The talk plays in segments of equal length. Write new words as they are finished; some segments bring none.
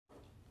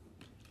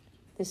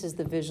This is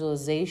the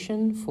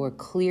visualization for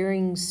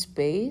clearing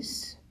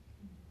space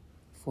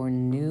for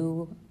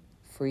new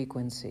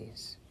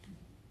frequencies.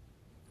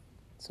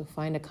 So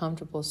find a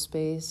comfortable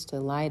space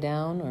to lie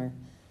down or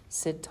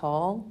sit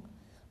tall,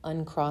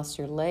 uncross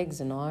your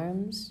legs and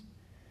arms,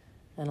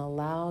 and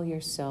allow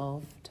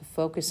yourself to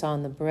focus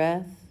on the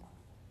breath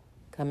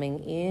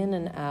coming in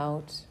and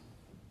out,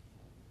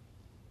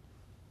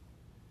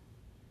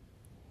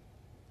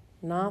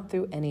 not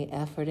through any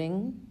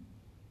efforting,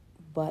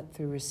 but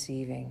through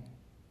receiving.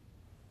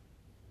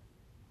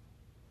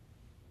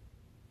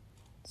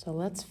 So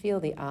let's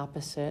feel the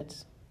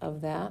opposite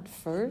of that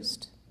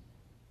first.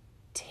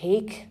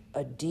 Take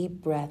a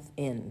deep breath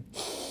in.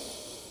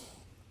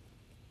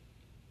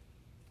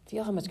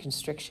 Feel how much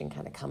constriction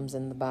kind of comes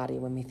in the body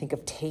when we think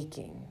of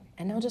taking.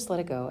 And now just let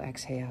it go.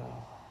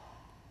 Exhale.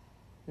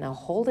 Now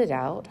hold it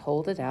out,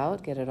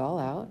 get it all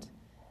out.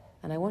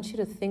 And I want you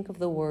to think of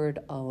the word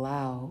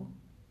allow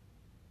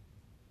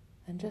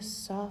and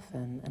just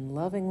soften and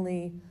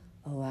lovingly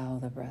allow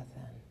the breath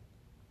in.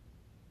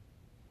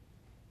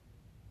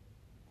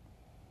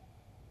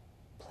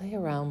 Play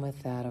around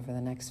with that over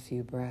the next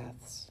few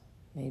breaths.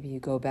 Maybe you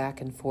go back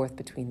and forth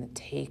between the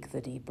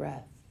deep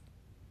breath,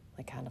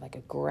 like kind of like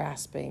a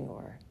grasping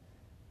or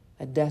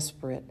a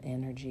desperate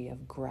energy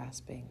of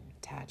grasping,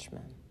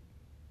 attachment.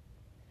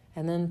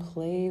 And then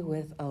play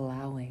with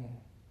allowing,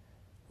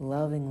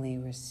 lovingly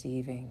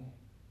receiving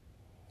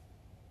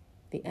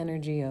the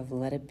energy of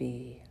let it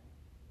be.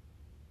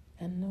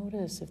 And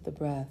notice if the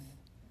breath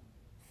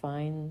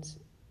finds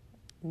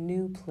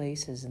new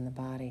places in the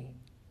body,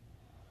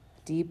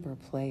 deeper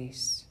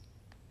place,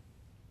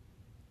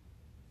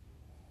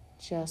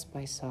 just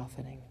by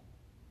softening.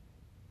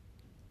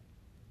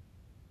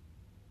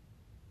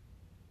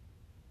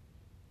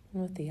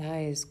 And with the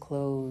eyes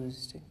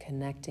closed and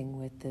connecting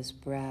with this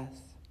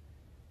breath,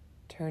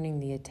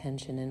 turning the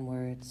attention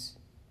inwards,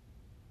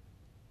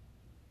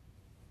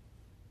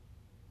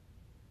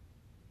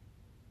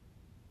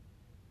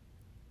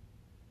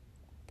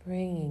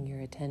 bringing your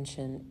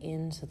attention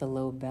into the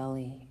low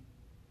belly,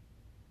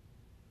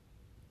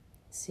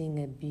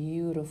 seeing a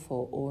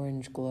beautiful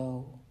orange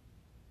glow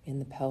in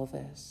the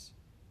pelvis.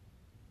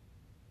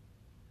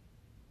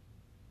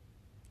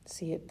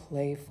 See it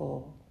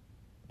playful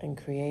and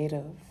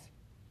creative,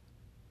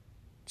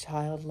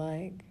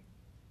 childlike,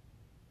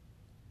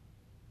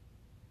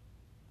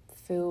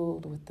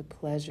 filled with the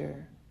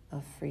pleasure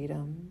of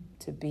freedom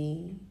to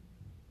be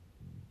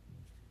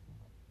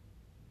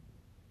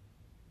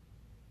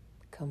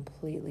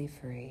completely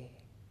free.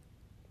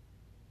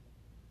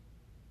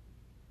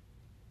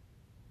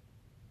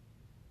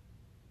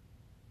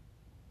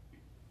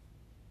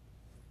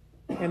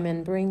 And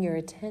then bring your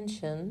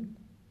attention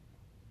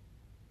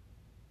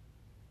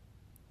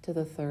to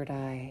the third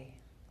eye,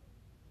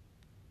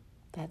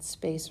 that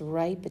space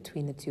right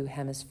between the two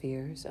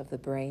hemispheres of the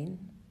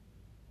brain,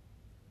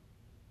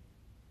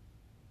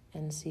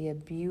 and see a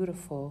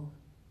beautiful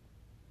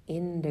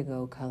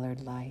indigo-colored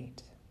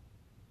light.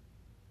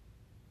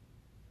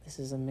 This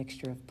is a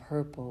mixture of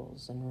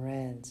purples and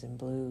reds and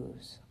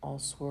blues, all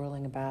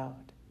swirling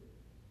about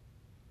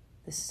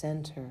the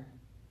center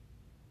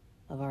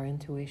of our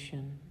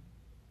intuition,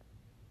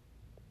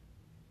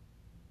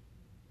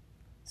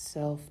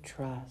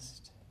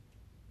 self-trust,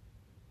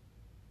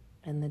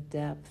 and the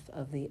depth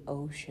of the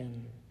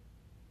ocean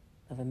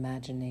of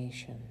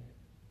imagination.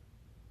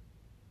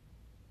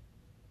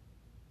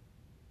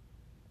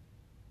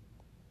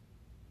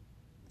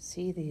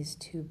 See these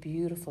two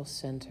beautiful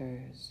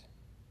centers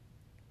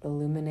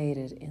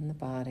illuminated in the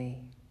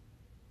body,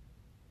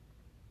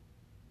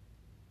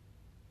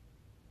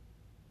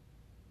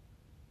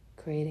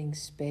 creating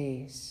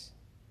space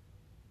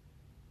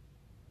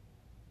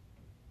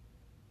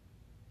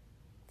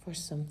for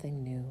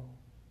something new.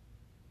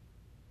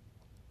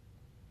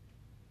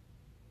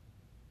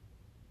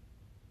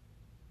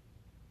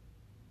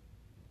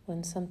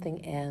 When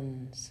something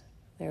ends,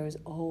 there is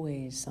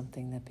always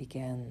something that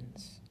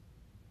begins.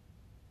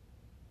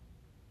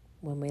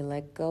 When we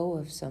let go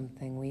of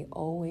something, we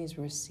always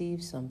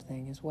receive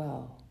something as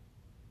well.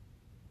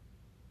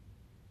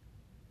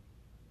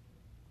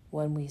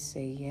 When we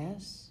say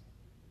yes,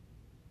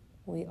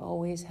 we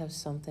always have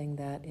something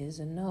that is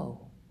a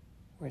no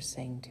we're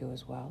saying to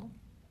as well.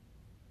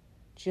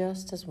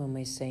 Just as when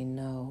we say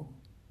no,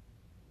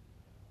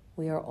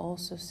 we are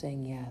also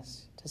saying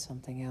yes to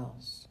something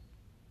else.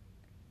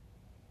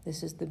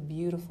 This is the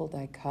beautiful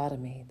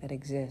dichotomy that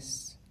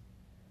exists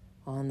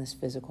on this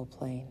physical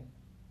plane.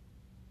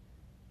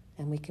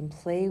 And we can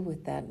play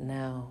with that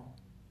now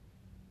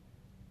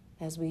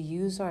as we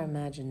use our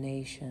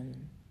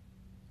imagination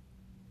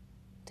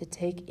to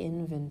take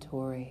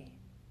inventory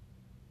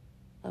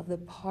of the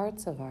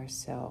parts of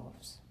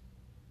ourselves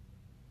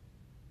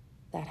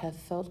that have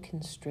felt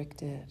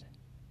constricted,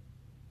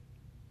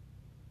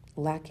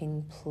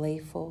 lacking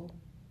playful,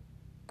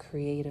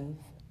 creative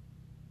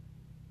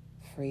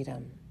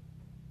freedom.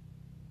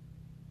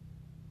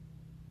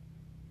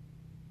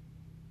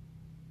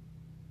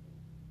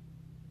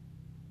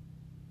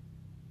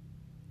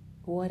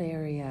 What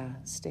area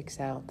sticks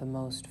out the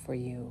most for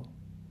you?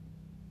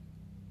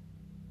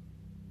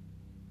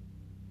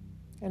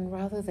 And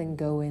rather than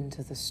go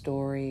into the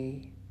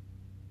story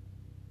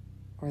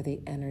or the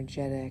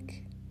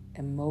energetic,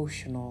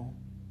 emotional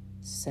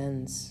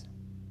sense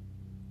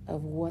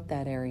of what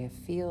that area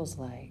feels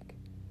like,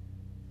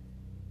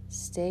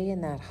 stay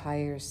in that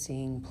higher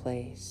seeing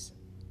place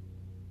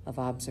of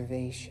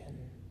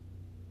observation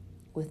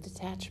with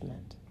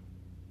detachment.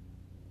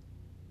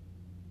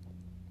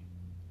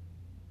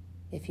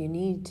 If you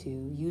need to,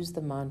 use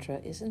the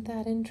mantra, "Isn't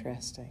that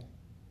interesting?"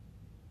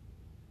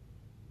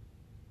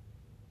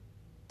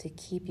 to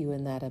keep you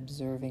in that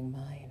observing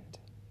mind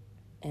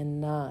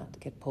and not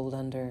get pulled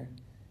under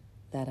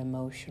that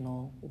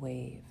emotional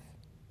wave.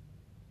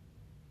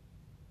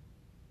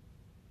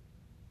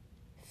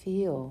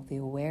 Feel the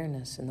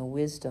awareness and the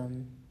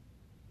wisdom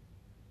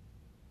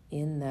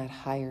in that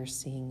higher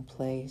seeing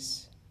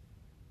place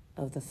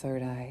of the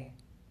third eye.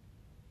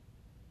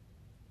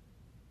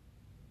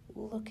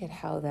 Look at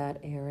how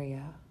that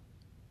area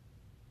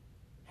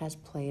has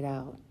played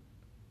out.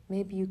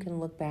 Maybe you can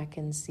look back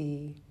and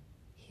see,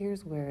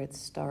 here's where it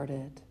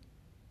started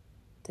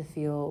to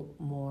feel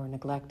more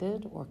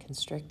neglected or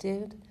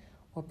constricted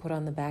or put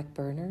on the back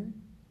burner.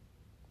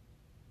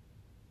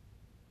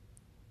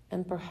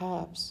 And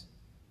perhaps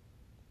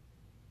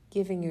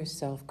giving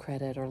yourself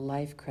credit or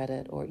life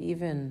credit or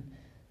even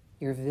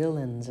your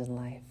villains in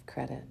life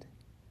credit.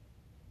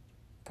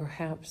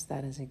 Perhaps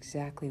that is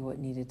exactly what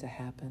needed to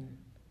happen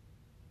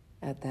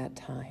at that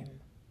time.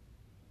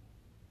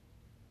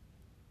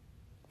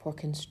 For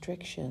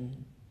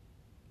constriction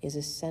is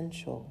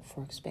essential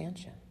for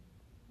expansion.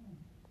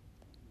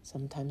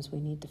 Sometimes we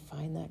need to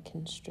find that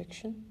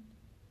constriction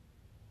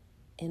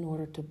in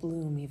order to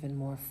bloom even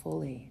more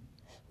fully.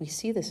 We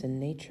see this in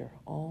nature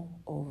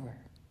all over.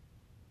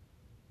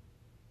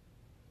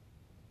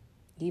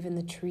 Even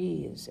the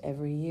trees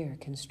every year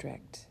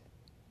constrict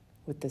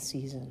with the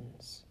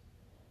seasons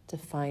to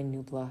find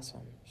new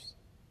blossoms.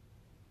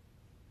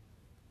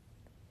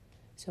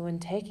 So in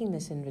taking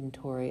this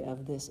inventory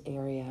of this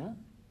area,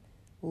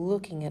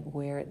 looking at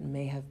where it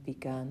may have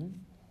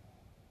begun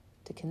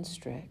to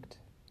constrict,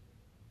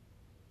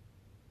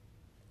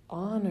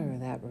 honor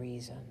that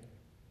reason.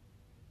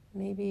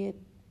 Maybe it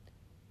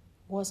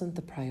wasn't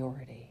the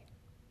priority.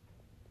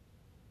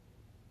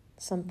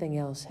 Something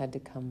else had to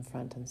come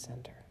front and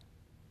center.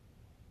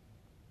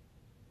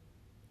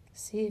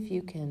 See if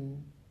you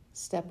can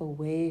step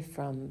away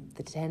from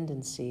the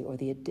tendency or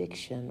the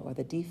addiction or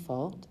the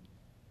default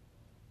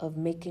of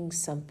making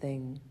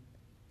something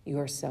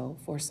yourself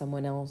or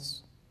someone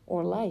else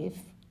or life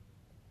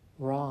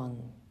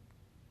wrong.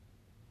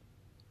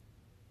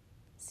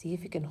 See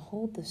if you can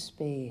hold the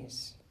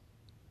space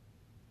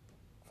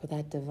for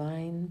that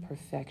divine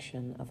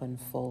perfection of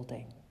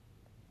unfolding.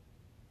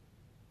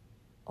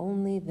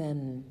 Only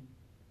then,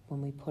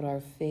 when we put our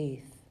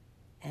faith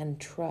and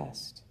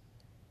trust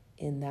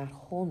in that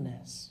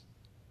wholeness,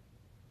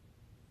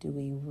 do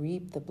we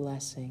reap the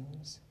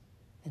blessings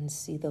and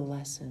see the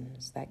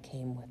lessons that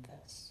came with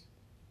this.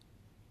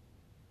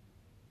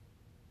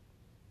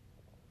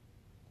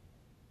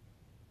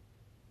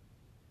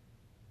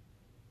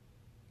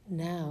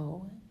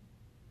 Now,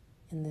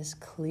 in this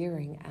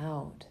clearing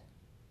out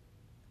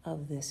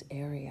of this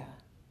area,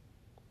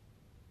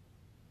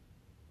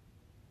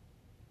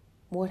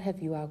 what have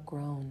you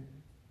outgrown?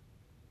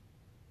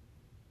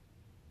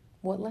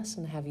 What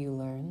lesson have you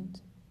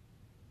learned?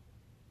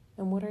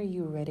 And what are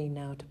you ready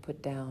now to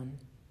put down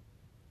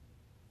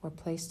or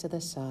place to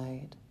the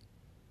side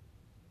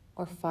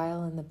or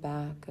file in the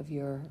back of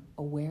your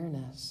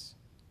awareness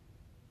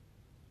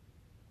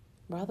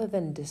rather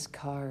than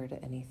discard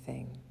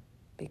anything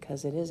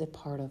because it is a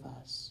part of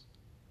us?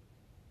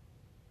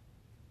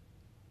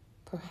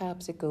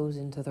 Perhaps it goes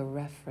into the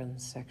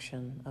reference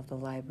section of the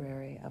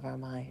library of our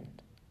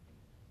mind.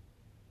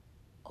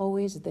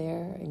 Always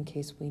there in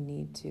case we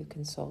need to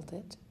consult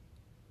it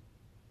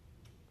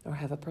or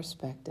have a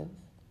perspective.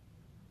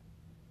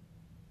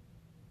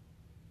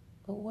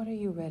 But what are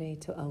you ready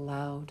to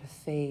allow to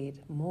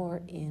fade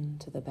more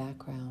into the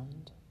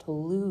background, to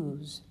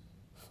lose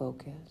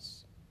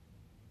focus?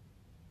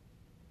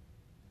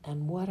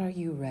 And what are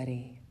you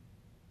ready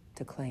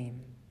to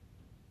claim,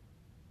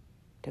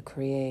 to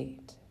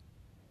create,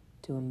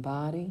 to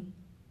embody,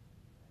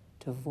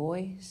 to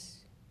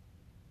voice,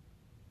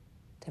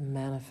 to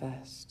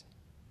manifest,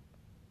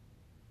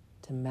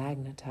 to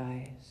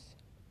magnetize?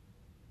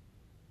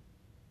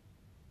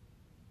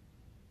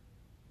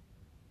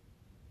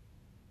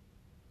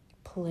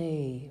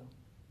 Play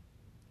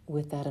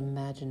with that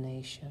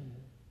imagination.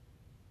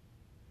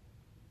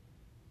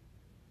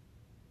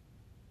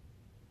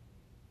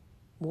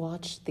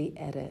 Watch the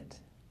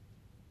edit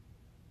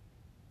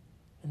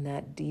and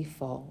that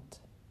default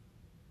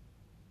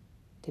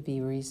to be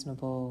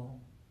reasonable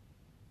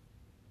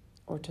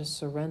or to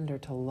surrender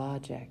to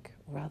logic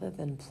rather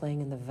than playing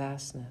in the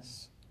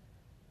vastness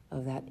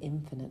of that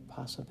infinite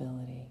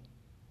possibility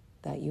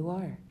that you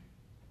are.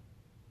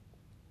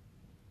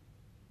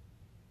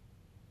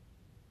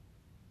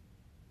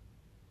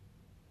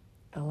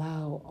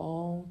 Allow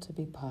all to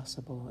be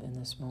possible in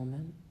this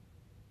moment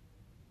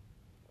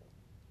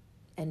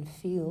and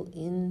feel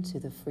into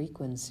the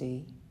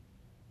frequency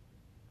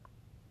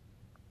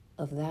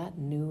of that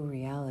new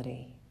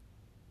reality.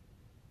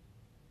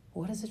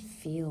 What does it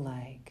feel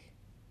like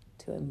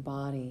to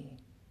embody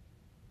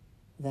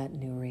that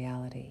new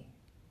reality?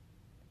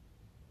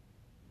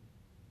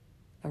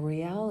 A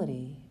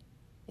reality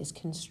is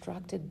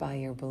constructed by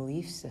your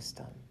belief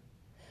system.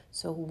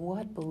 So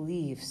what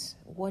beliefs,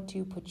 what do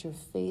you put your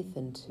faith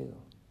into?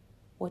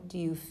 What do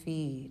you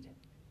feed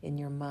in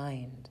your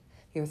mind,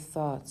 your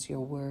thoughts, your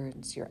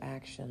words, your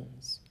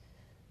actions,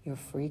 your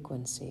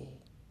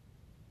frequency?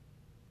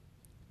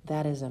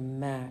 That is a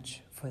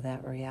match for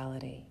that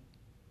reality.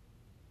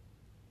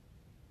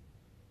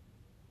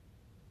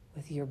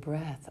 With your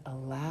breath,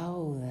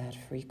 allow that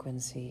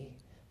frequency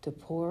to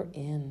pour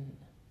in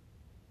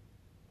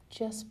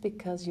just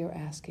because you're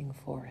asking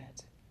for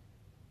it,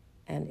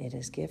 and it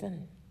is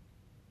given.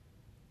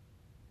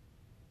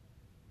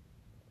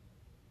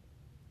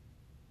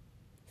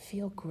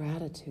 Feel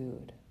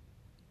gratitude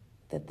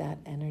that that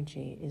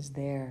energy is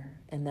there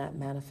and that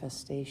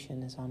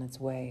manifestation is on its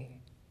way.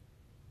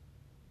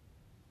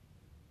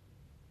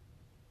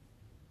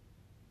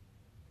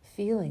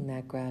 Feeling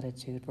that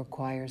gratitude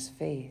requires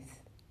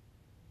faith,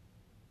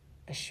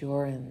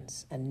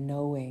 assurance, and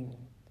knowing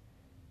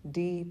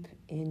deep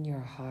in your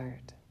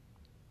heart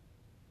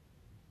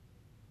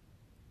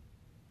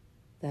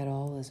that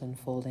all is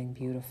unfolding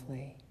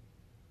beautifully,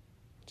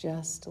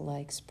 just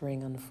like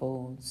spring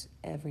unfolds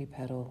every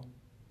petal,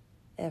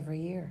 every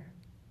year.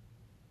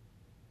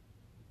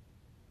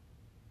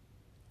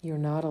 You're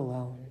not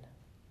alone,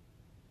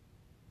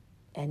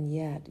 and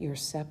yet your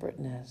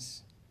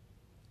separateness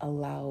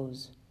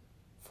allows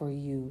for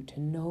you to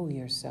know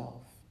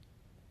yourself,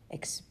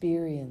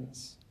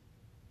 experience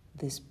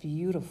this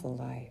beautiful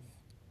life,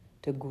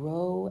 to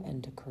grow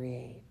and to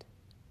create.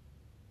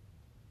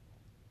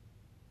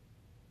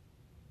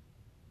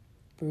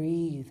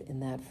 Breathe in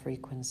that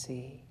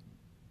frequency.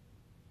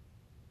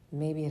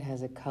 Maybe it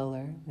has a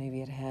color,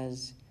 maybe it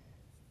has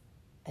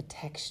a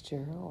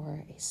texture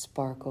or a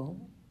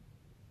sparkle.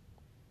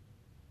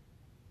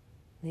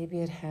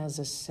 Maybe it has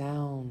a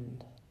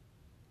sound,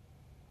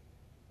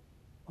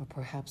 or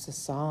perhaps a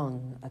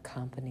song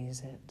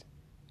accompanies it.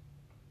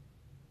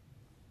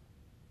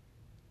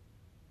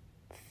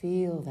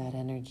 Feel that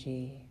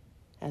energy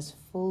as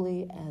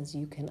fully as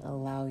you can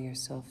allow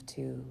yourself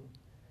to,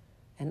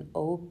 and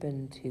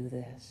open to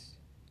this,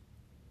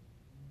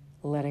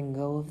 letting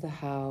go of the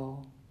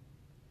how,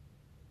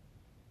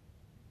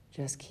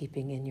 just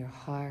keeping in your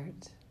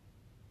heart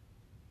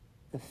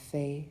the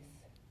faith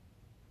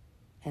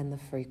and the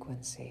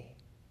frequency.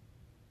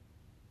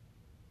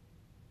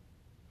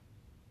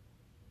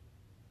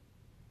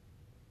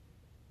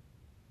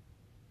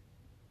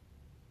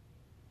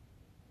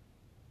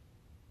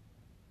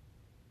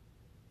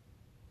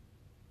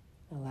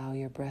 Allow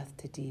your breath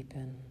to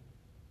deepen,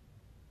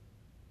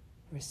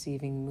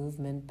 receiving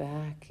movement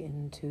back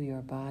into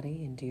your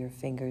body, into your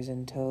fingers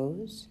and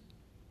toes,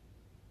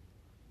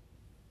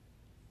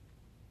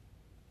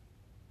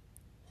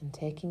 and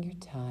taking your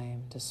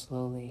time to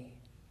slowly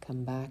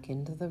come back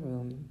into the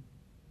room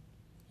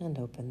and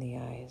open the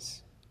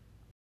eyes.